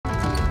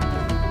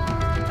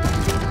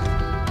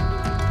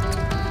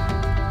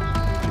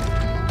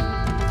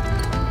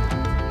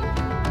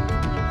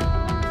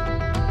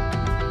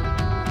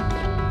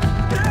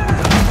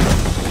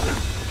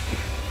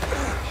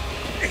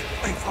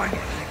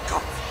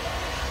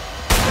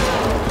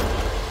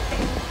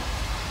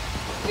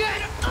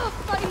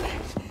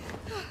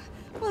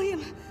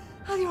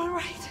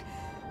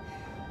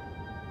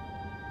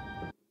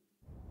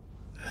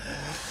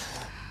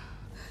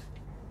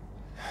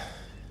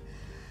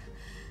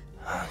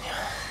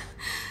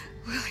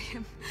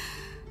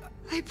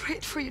I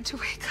prayed for you to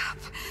wake up.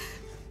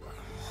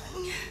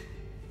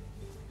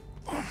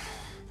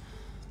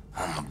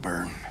 I'm a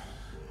burden.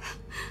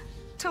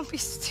 Don't be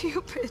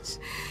stupid.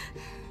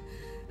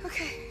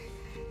 Okay.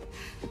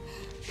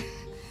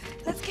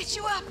 Let's get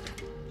you up.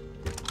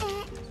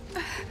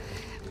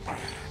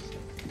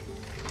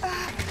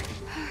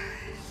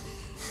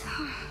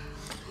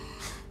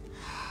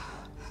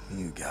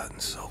 You've gotten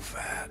so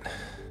fat.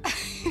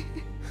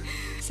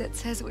 Zed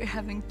says we're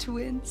having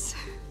twins.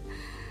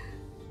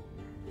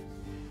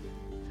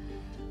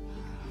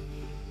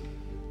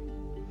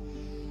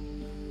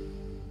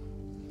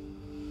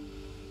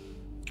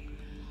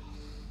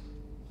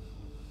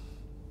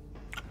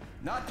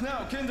 Not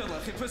now,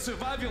 kinderlijk. Ik wil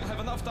survival have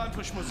enough time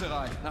for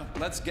schmoezerij. Now,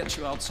 let's get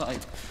you outside.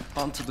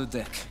 Onto the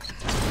deck.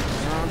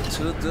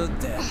 Onto the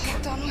deck.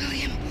 Hold on,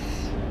 William.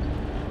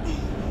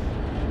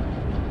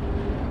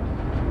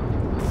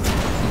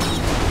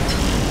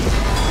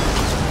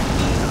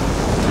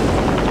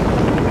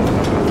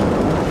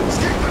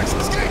 Escape, Max!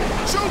 Escape!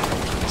 Shoot!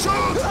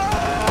 Shoot!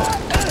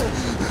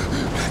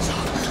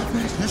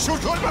 You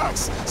shoot good,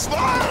 Max!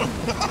 Smile!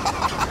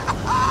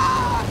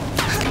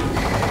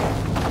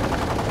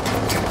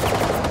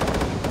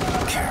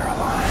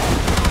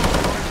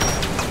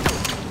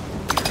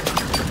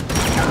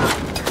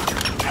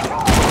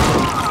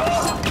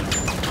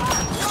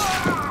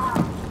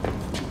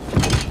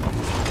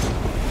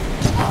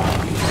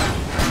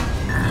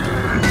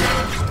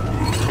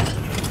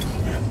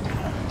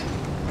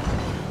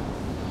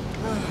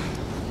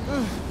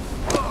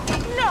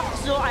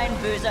 So ein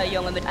böser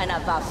Junge mit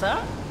einer Waffe?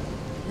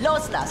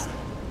 Loslassen!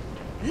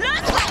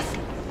 Loslassen!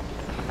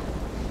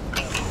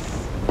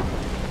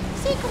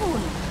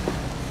 Sigrun,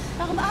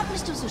 warum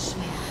atmest du so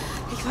schwer?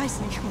 Ich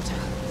weiß nicht, Mutter.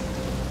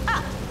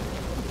 Ah,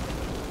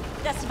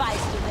 das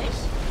weißt du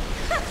nicht?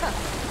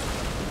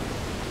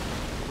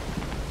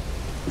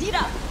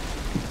 Nieder!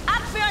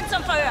 Abführen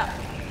zum Verhör!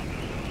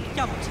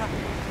 Ja, Mutter.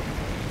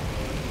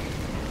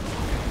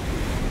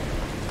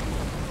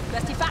 Du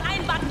hast die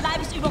vereinbarten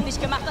Leibesübungen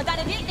nicht gemacht und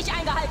deine Diät nicht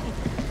eingehalten.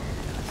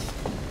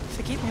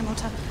 Vergib mir,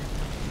 Mutter.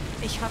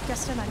 Ich habe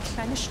gestern ein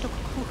kleines Stück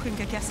Kuchen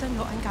gegessen,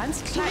 nur ein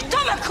ganz kleines... Du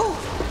dumme Kuh!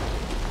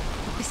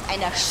 Du bist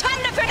eine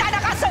Schande für deine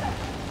Rasse!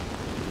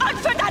 Und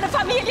für deine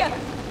Familie!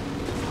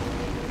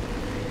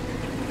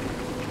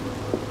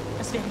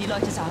 Was werden die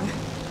Leute sagen,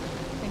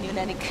 wenn du in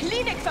eine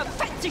Klinik für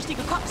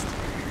Fettsüchtige kommst?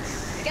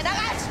 Die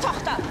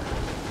Generalstochter!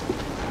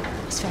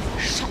 Was für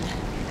eine Schande!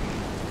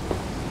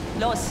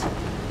 Los!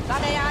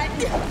 Warte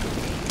herhalten!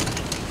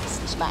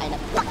 Ist nicht mal eine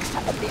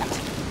Backpfanne wert!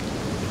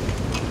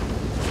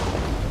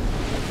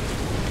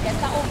 Er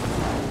ist da oben!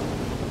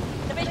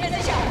 Da bin ich mir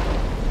sicher!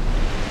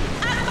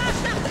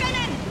 Abmarsch nach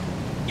drinnen!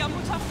 Ja,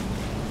 Mutter.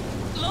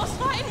 Los,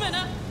 rein,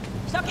 Männer!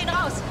 Stock ihn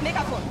raus!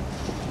 Megafon!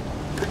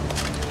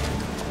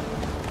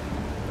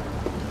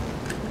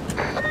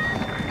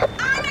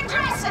 I'm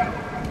addressing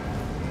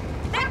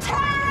the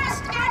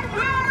terrorist and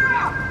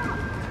murderer,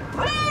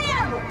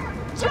 William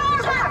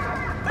Joseph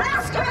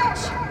Blazko,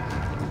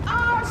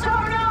 also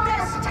known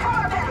as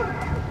Terrorman.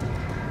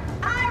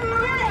 I'm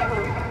willing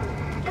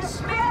to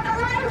spare the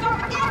life of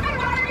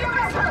everyone in your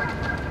vessel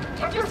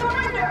if you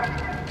surrender.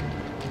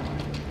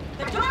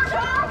 The doors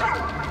are open.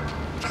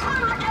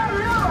 Come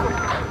alone.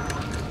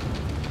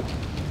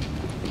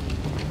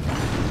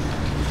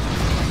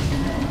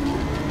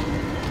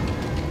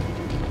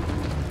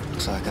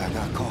 Looks like I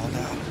got called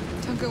out.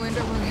 Don't go in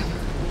there, William.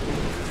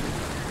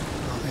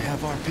 They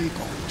have our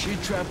people. She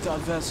trapped our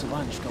vessel,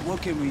 Anishka.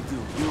 What can we do?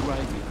 You're right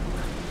here.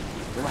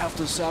 We'll have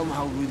to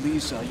somehow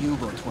release our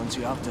U-boat once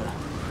you're up there.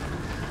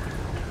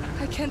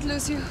 I can't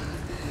lose you.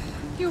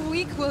 You're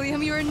weak,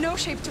 William. You're in no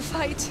shape to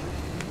fight.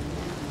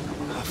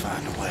 I'll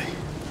find a way.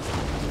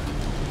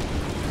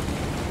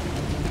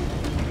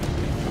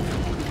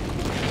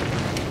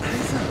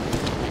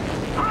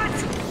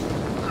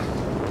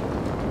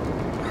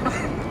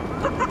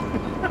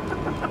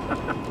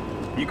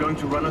 You going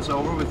to run us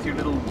over with your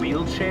little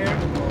wheelchair?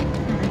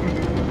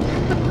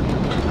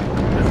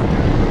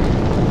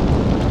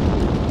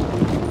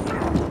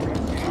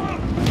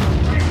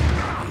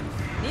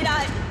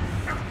 Niederhalten!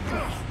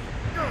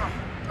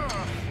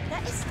 Da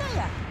ist er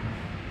ja.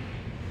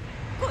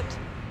 Gut.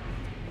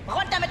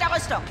 Runter mit der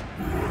Rüstung.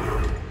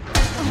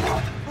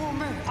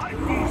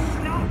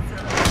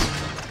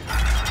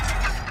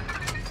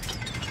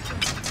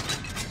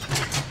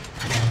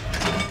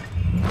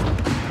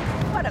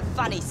 What a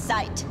funny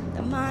sight.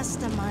 The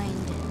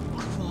mastermind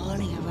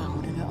crawling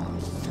around in her own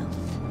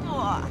filth.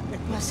 Oh,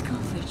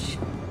 Blazkovich,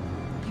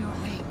 you're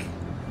awake.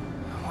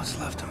 What's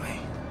left of me?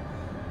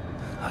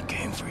 I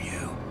came for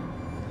you.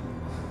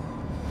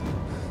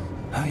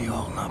 How you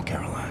holding up,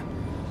 Caroline?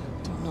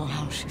 Don't know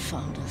how she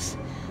found us.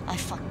 I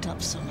fucked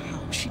up somehow.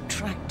 She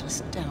tracked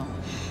us down.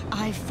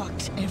 I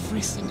fucked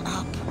everything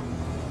up.